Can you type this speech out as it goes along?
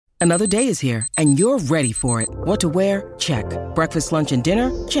Another day is here, and you're ready for it. What to wear? Check. Breakfast, lunch, and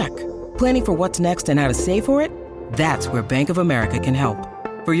dinner? Check. Planning for what's next and how to save for it? That's where Bank of America can help.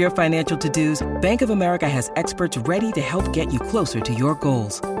 For your financial to-dos, Bank of America has experts ready to help get you closer to your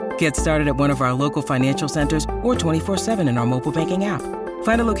goals. Get started at one of our local financial centers or 24/7 in our mobile banking app.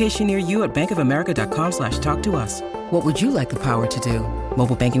 Find a location near you at bankofamerica.com/talktous. What would you like the power to do?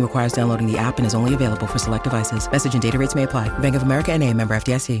 Mobile banking requires downloading the app and is only available for select devices. Message and data rates may apply. Bank of America N.A., member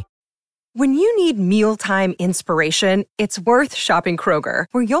FDIC. When you need mealtime inspiration, it's worth shopping Kroger,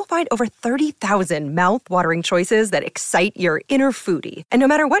 where you'll find over 30,000 mouth-watering choices that excite your inner foodie. And no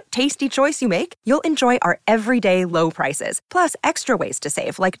matter what tasty choice you make, you'll enjoy our everyday low prices, plus extra ways to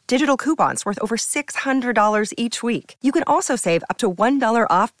save, like digital coupons worth over $600 each week. You can also save up to $1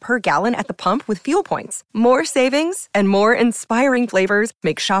 off per gallon at the pump with fuel points. More savings and more inspiring flavors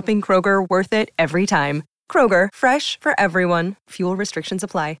make shopping Kroger worth it every time. Kroger, fresh for everyone. Fuel restrictions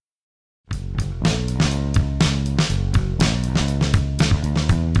apply.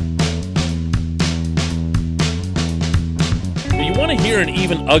 You want to hear an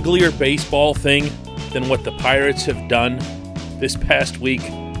even uglier baseball thing than what the Pirates have done this past week?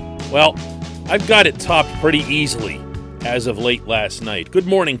 Well, I've got it topped pretty easily as of late last night. Good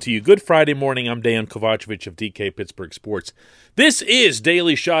morning to you. Good Friday morning. I'm Dejan Kovacevic of DK Pittsburgh Sports. This is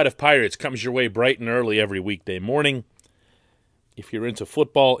Daily Shot of Pirates. Comes your way bright and early every weekday morning. If you're into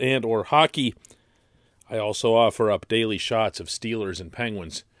football and or hockey, I also offer up daily shots of Steelers and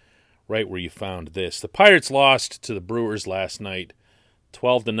Penguins right where you found this. The Pirates lost to the Brewers last night.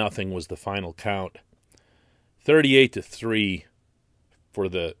 12-0 was the final count. 38-3 for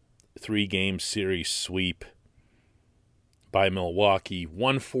the 3-game series sweep by Milwaukee.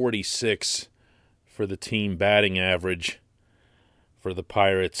 146 for the team batting average for the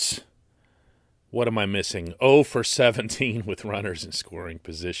Pirates. What am I missing? 0 for 17 with runners in scoring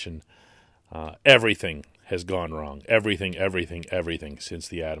position. Everything has gone wrong. Everything since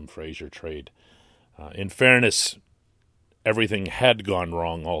the Adam Frazier trade. In fairness, everything had gone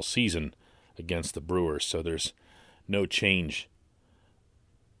wrong all season against the Brewers, so there's no change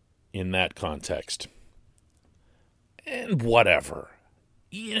in that context. And whatever.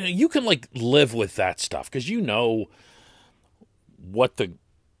 You can live with that stuff because you know what the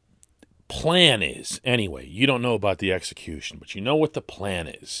plan is anyway. You don't know about the execution, but you know what the plan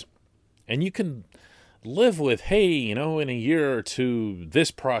is. And you can live with, hey, in a year or two,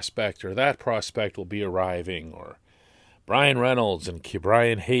 this prospect or that prospect will be arriving, or Brian Reynolds and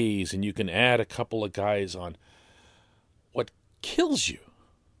Brian Hayes, and you can add a couple of guys on. What kills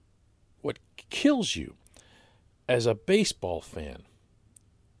you as a baseball fan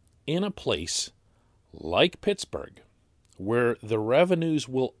in a place like Pittsburgh, where the revenues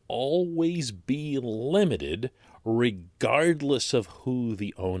will always be limited regardless of who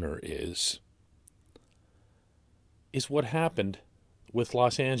the owner is what happened with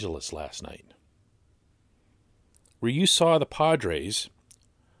Los Angeles last night, where you saw the Padres,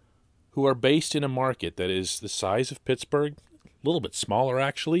 who are based in a market that is the size of Pittsburgh, a little bit smaller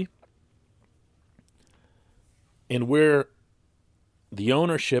actually, and where the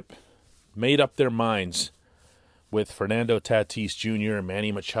ownership made up their minds with Fernando Tatis Jr. and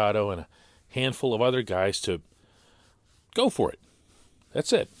Manny Machado and a handful of other guys to go for it.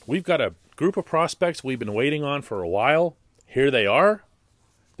 That's it. We've got a group of prospects we've been waiting on for a while. Here they are.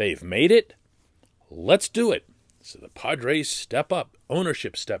 They've made it. Let's do it. So the Padres step up.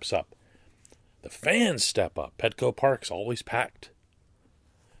 Ownership steps up. The fans step up. Petco Park's always packed.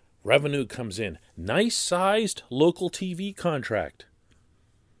 Revenue comes in. Nice-sized local TV contract.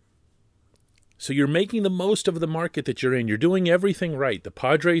 So you're making the most of the market that you're in. You're doing everything right. The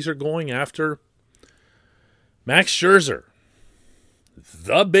Padres are going after Max Scherzer,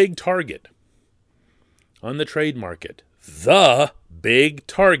 the big target on the trade market. The big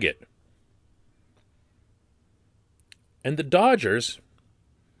target. And the Dodgers,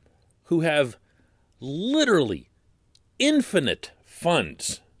 who have literally infinite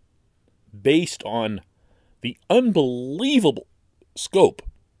funds based on the unbelievable scope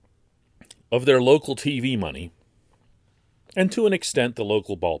of their local TV money, and to an extent the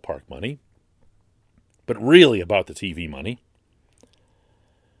local ballpark money, but really about the TV money,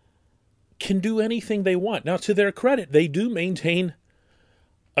 can do anything they want. Now, to their credit, they do maintain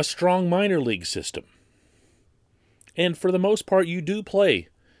a strong minor league system. And for the most part, you do play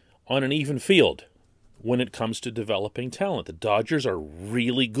on an even field when it comes to developing talent. The Dodgers are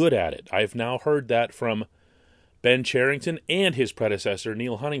really good at it. I've now heard that from Ben Cherington and his predecessor,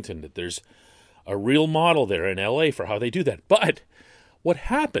 Neil Huntington, that there's a real model there in LA for how they do that. But what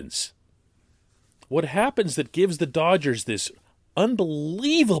happens that gives the Dodgers this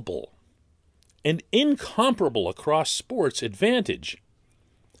unbelievable and incomparable across sports advantage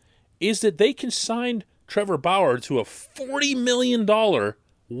is that they can sign Trevor Bauer to a $40 million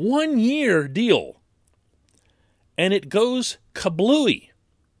one-year deal. And it goes kablooey,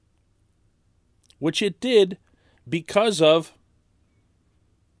 which it did because of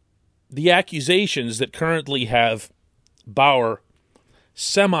the accusations that currently have Bauer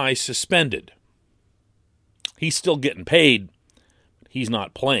semi-suspended. He's still getting paid, but he's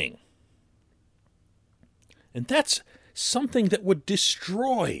not playing. And that's something that would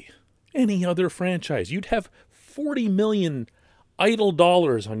destroy any other franchise. You'd have $40 million idle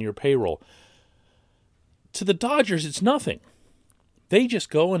dollars on your payroll. To the Dodgers, it's nothing. They just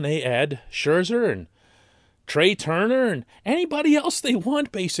go and they add Scherzer and Trey Turner and anybody else they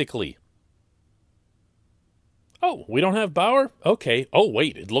want, basically. Oh, we don't have Bauer? Okay. Oh,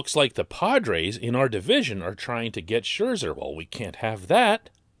 wait, it looks like the Padres in our division are trying to get Scherzer. Well, we can't have that.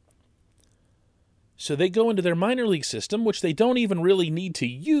 So they go into their minor league system, which they don't even really need to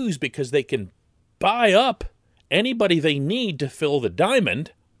use because they can buy up anybody they need to fill the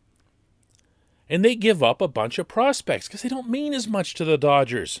diamond. And they give up a bunch of prospects because they don't mean as much to the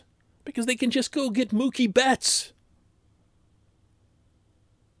Dodgers because they can just go get Mookie Betts.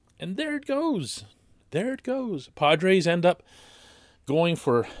 And there it goes. There it goes. Padres end up going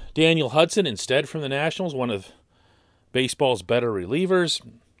for Daniel Hudson instead from the Nationals, one of baseball's better relievers.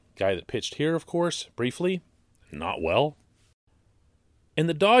 Guy that pitched here, of course, briefly. Not well. And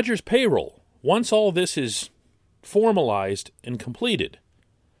the Dodgers' payroll, once all this is formalized and completed,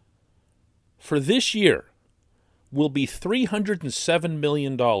 for this year will be $307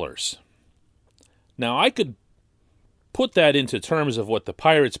 million. Now, I could put that into terms of what the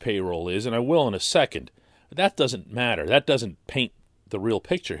Pirates' payroll is, and I will in a second. But that doesn't matter. That doesn't paint the real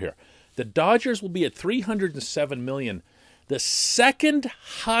picture here. The Dodgers will be at $307 million, the second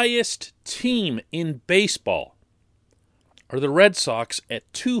highest team in baseball. Are the Red Sox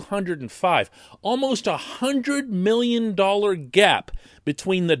at $205, almost $100 million gap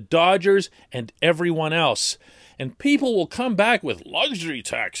between the Dodgers and everyone else. And people will come back with luxury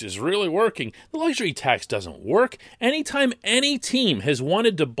tax is really working. The luxury tax doesn't work. Anytime any team has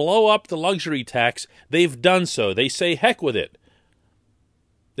wanted to blow up the luxury tax, they've done so. They say, heck with it.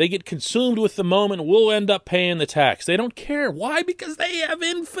 They get consumed with the moment. We'll end up paying the tax. They don't care. Why? Because they have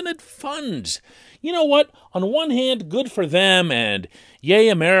infinite funds. You know what? On one hand, good for them and yay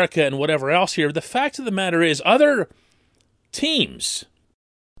America and whatever else here. The fact of the matter is other teams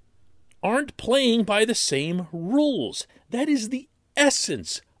aren't playing by the same rules. That is the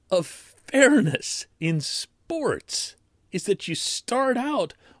essence of fairness in sports, is that you start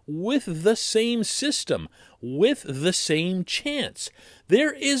out with the same system, with the same chance.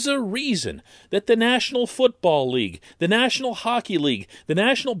 There is a reason that the National Football League, the National Hockey League, the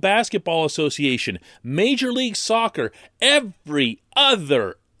National Basketball Association, Major League Soccer, every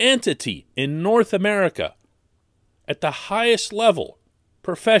other entity in North America at the highest level,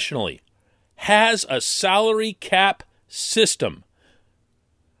 professionally, has a salary cap system.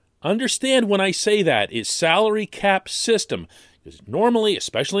 Understand when I say that, it's salary cap system. Because normally,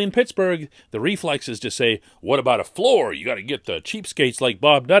 especially in Pittsburgh, the reflex is to say, what about a floor? You got to get the cheapskates like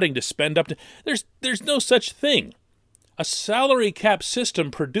Bob Nutting to spend up to... There's no such thing. A salary cap system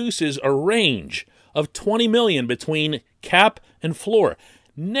produces a range of $20 million between cap and floor.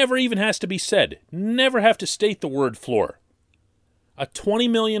 Never even has to be said. Never have to state the word floor. A $20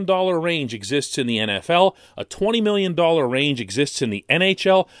 million range exists in the NFL. A $20 million range exists in the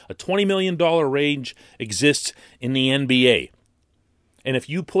NHL. A $20 million range exists in the NBA. And if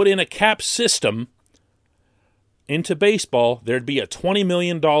you put in a cap system into baseball, there'd be a $20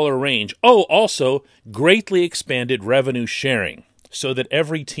 million range. Oh, also, greatly expanded revenue sharing so that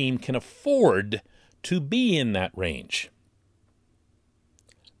every team can afford to be in that range.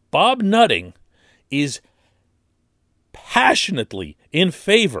 Bob Nutting is passionately in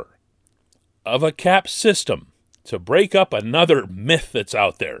favor of a cap system to break up another myth that's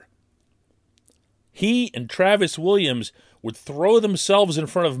out there. He and Travis Williams would throw themselves in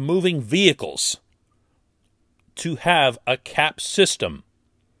front of moving vehicles to have a cap system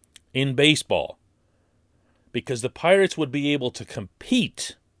in baseball because the Pirates would be able to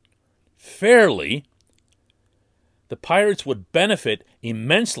compete fairly. The Pirates would benefit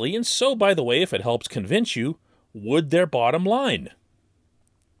immensely, and so, by the way, if it helps convince you, would their bottom line.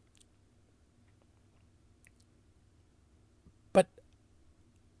 But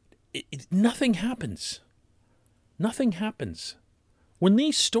nothing happens. Nothing happens. When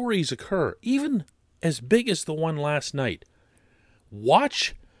these stories occur, even as big as the one last night,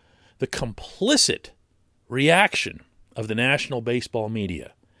 watch the complicit reaction of the national baseball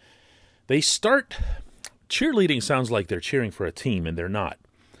media. They start cheerleading. Sounds like they're cheering for a team, and they're not.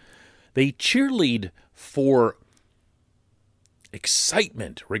 They cheerlead for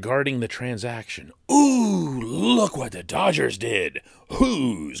excitement regarding the transaction. Ooh, look what the Dodgers did.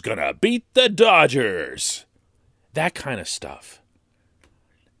 Who's gonna beat the Dodgers? That kind of stuff.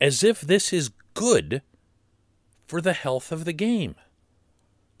 As if this is good for the health of the game.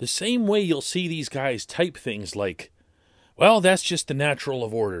 The same way you'll see these guys type things like, well, that's just the natural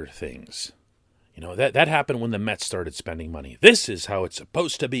of order things. You know, that happened when the Mets started spending money. This is how it's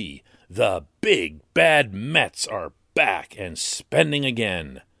supposed to be. The big, bad Mets are back and spending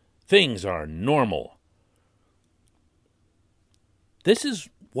again. Things are normal. This is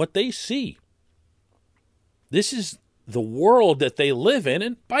what they see. This is the world that they live in.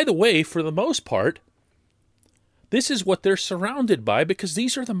 And by the way, for the most part, this is what they're surrounded by because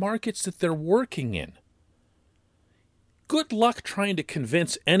these are the markets that they're working in. Good luck trying to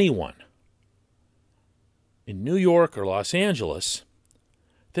convince anyone in New York or Los Angeles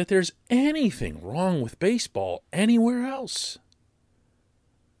that there's anything wrong with baseball anywhere else.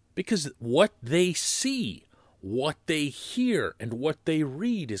 Because what they see, what they hear, and what they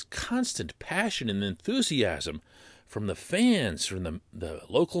read is constant passion and enthusiasm from the fans, from the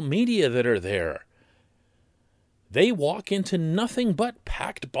local media that are there. They walk into nothing but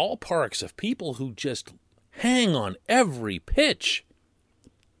packed ballparks of people who just hang on every pitch.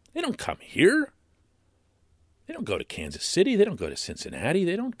 They don't come here. They don't go to Kansas City. They don't go to Cincinnati.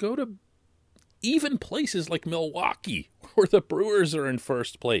 They don't go to even places like Milwaukee, where the Brewers are in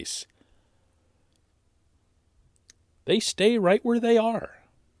first place. They stay right where they are.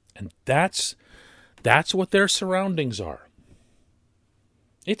 And that's what their surroundings are.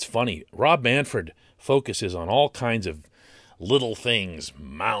 It's funny. Rob Manfred focuses on all kinds of little things,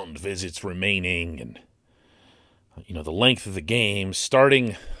 mound visits remaining, and the length of the game,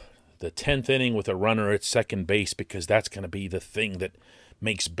 starting the 10th inning with a runner at second base, because that's going to be the thing that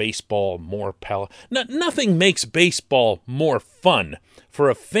makes baseball more nothing makes baseball more fun for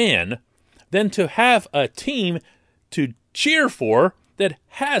a fan than to have a team to cheer for that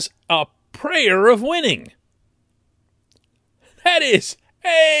has a prayer of winning. That is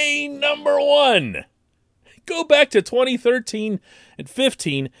number one. Go back to 2013 and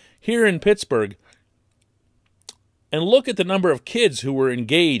 15 here in Pittsburgh and look at the number of kids who were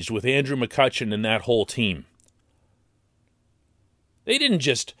engaged with Andrew McCutchen and that whole team. They didn't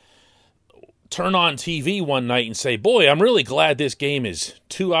just turn on TV one night and say, boy, I'm really glad this game is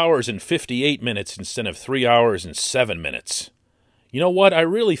 2 hours and 58 minutes instead of 3 hours and 7 minutes. You know what? I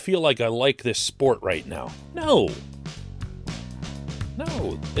really feel like I like this sport right now. No,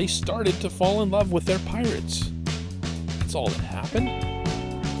 they started to fall in love with their Pirates. That's all that happened.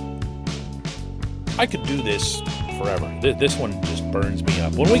 I could do this forever. This one just burns me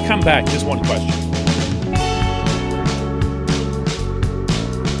up. When we come back, just one question.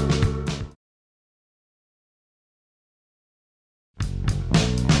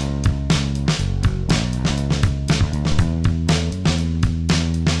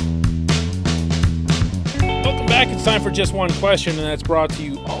 Welcome back. It's time for Just One Question, and that's brought to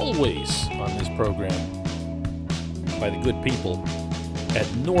you always on this program by the good people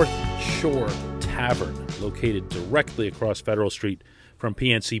at North Shore Tavern, located directly across Federal Street from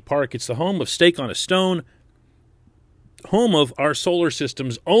PNC Park. It's the home of Steak on a Stone, home of our solar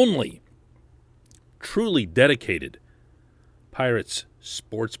system's only truly dedicated Pirates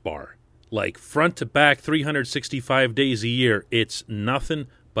sports bar. Like front to back, 365 days a year, it's nothing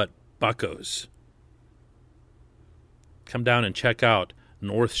but buccos. Come down and check out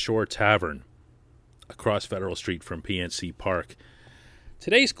North Shore Tavern across Federal Street from PNC Park.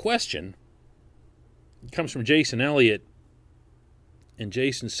 Today's question comes from Jason Elliott, and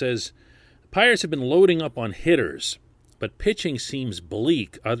Jason says, the Pirates have been loading up on hitters, but pitching seems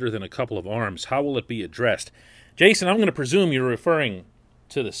bleak other than a couple of arms. How will it be addressed? Jason, I'm going to presume you're referring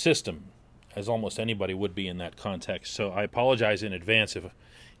to the system, as almost anybody would be in that context, so I apologize in advance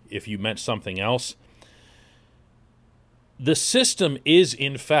if you meant something else. The system is,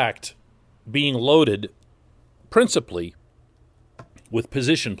 in fact, being loaded principally with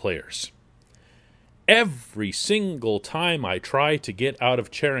position players. Every single time I try to get out of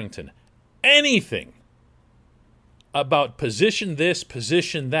Cherington anything about position this,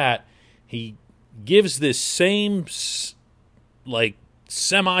 position that, he gives this same,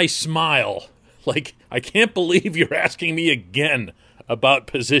 semi-smile. Like, I can't believe you're asking me again about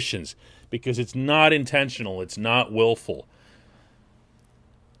positions, because it's not intentional, it's not willful.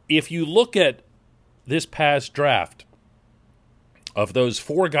 If you look at this past draft, of those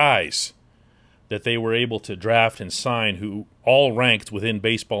 4 guys that they were able to draft and sign, who all ranked within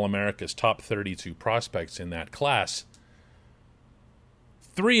Baseball America's top 32 prospects in that class.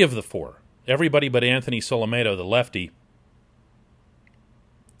 3 of the 4, everybody but Anthony Solometo, the lefty,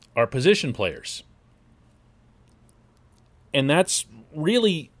 are position players. And that's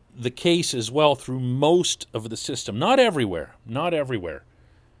really the case as well through most of the system. Not everywhere.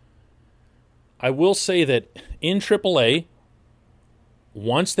 I will say that in AAA,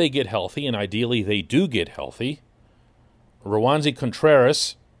 once they get healthy, and ideally they do get healthy, Roansy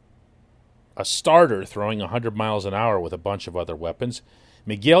Contreras, a starter throwing 100 miles an hour with a bunch of other weapons,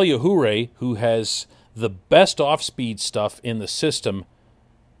 Miguel Yajure, who has the best off-speed stuff in the system,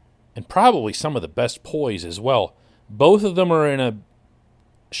 and probably some of the best poise as well. Both of them are in a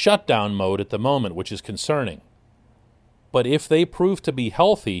shutdown mode at the moment, which is concerning. But if they prove to be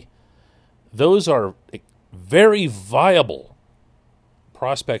healthy, those are very viable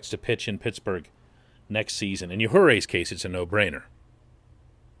prospects to pitch in Pittsburgh next season. In Yajure's case, it's a no-brainer.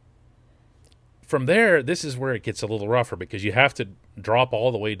 From there, this is where it gets a little rougher because you have to drop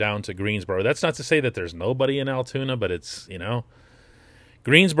all the way down to Greensboro. That's not to say that there's nobody in Altoona, but it's,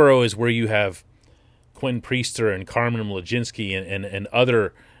 Greensboro is where you have Quinn Priester and Carmen Mlodzinski and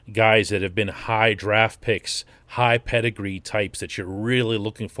other guys that have been high draft picks, high pedigree types that you're really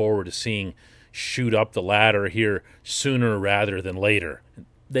looking forward to seeing shoot up the ladder here sooner rather than later.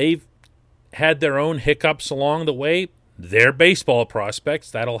 They've had their own hiccups along the way. They're baseball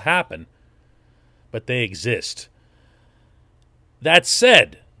prospects. That'll happen. But they exist. That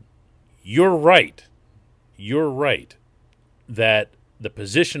said, you're right. That the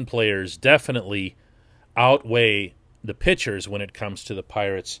position players definitely outweigh the pitchers when it comes to the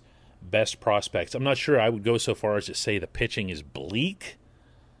Pirates' best prospects. I'm not sure I would go so far as to say the pitching is bleak,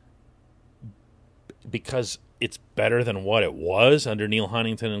 because it's better than what it was under Neil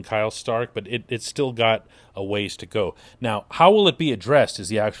Huntington and Kyle Stark, but it's still got a ways to go. Now, how will it be addressed is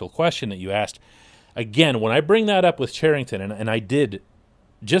the actual question that you asked. Again, when I bring that up with Cherington, and I did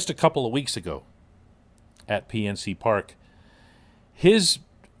just a couple of weeks ago at PNC Park, his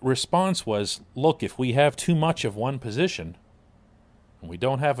response was, look, if we have too much of one position and we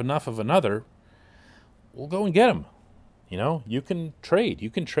don't have enough of another, we'll go and get them. You can trade. You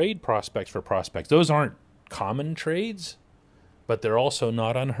can trade prospects for prospects. Those aren't common trades, but they're also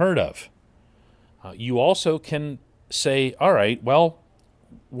not unheard of. You also can say, all right, well,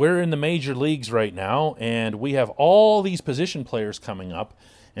 we're in the major leagues right now, and we have all these position players coming up,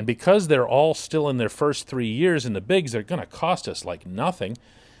 and because they're all still in their first 3 years in the bigs, they're going to cost us like nothing.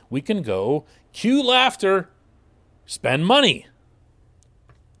 We can go, cue laughter, spend money.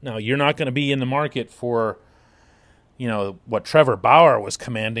 Now, you're not going to be in the market for what Trevor Bauer was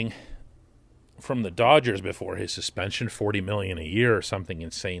commanding from the Dodgers before his suspension, $40 million a year or something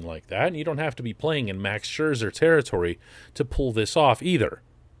insane like that. And you don't have to be playing in Max Scherzer territory to pull this off either.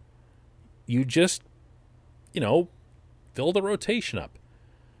 You just, fill the rotation up.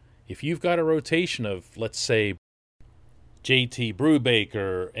 If you've got a rotation of, let's say, JT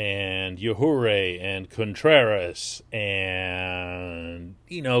Brubaker and Yajure and Contreras and,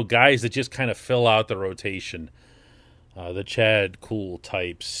 guys that just kind of fill out the rotation, the Chad Kuhl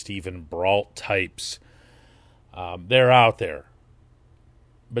types, Stephen Brault types, they're out there.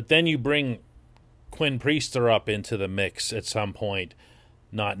 But then you bring Quinn Priester up into the mix at some point,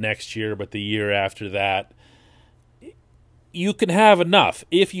 not next year, but the year after that. You can have enough.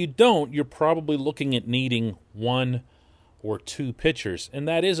 If you don't, you're probably looking at needing 1 or 2 pitchers, and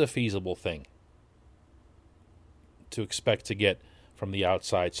that is a feasible thing to expect to get from the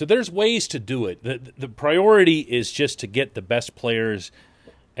outside. So there's ways to do it. The priority is just to get the best players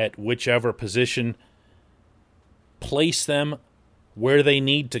at whichever position, place them where they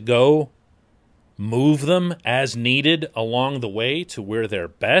need to go, move them as needed along the way to where they're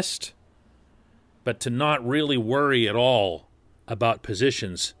best, but to not really worry at all about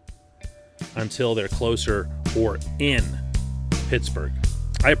positions until they're closer or in Pittsburgh.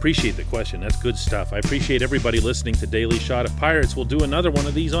 I appreciate the question. That's good stuff. I appreciate everybody listening to Daily Shot of Pirates. We'll do another one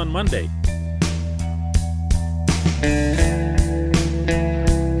of these on Monday.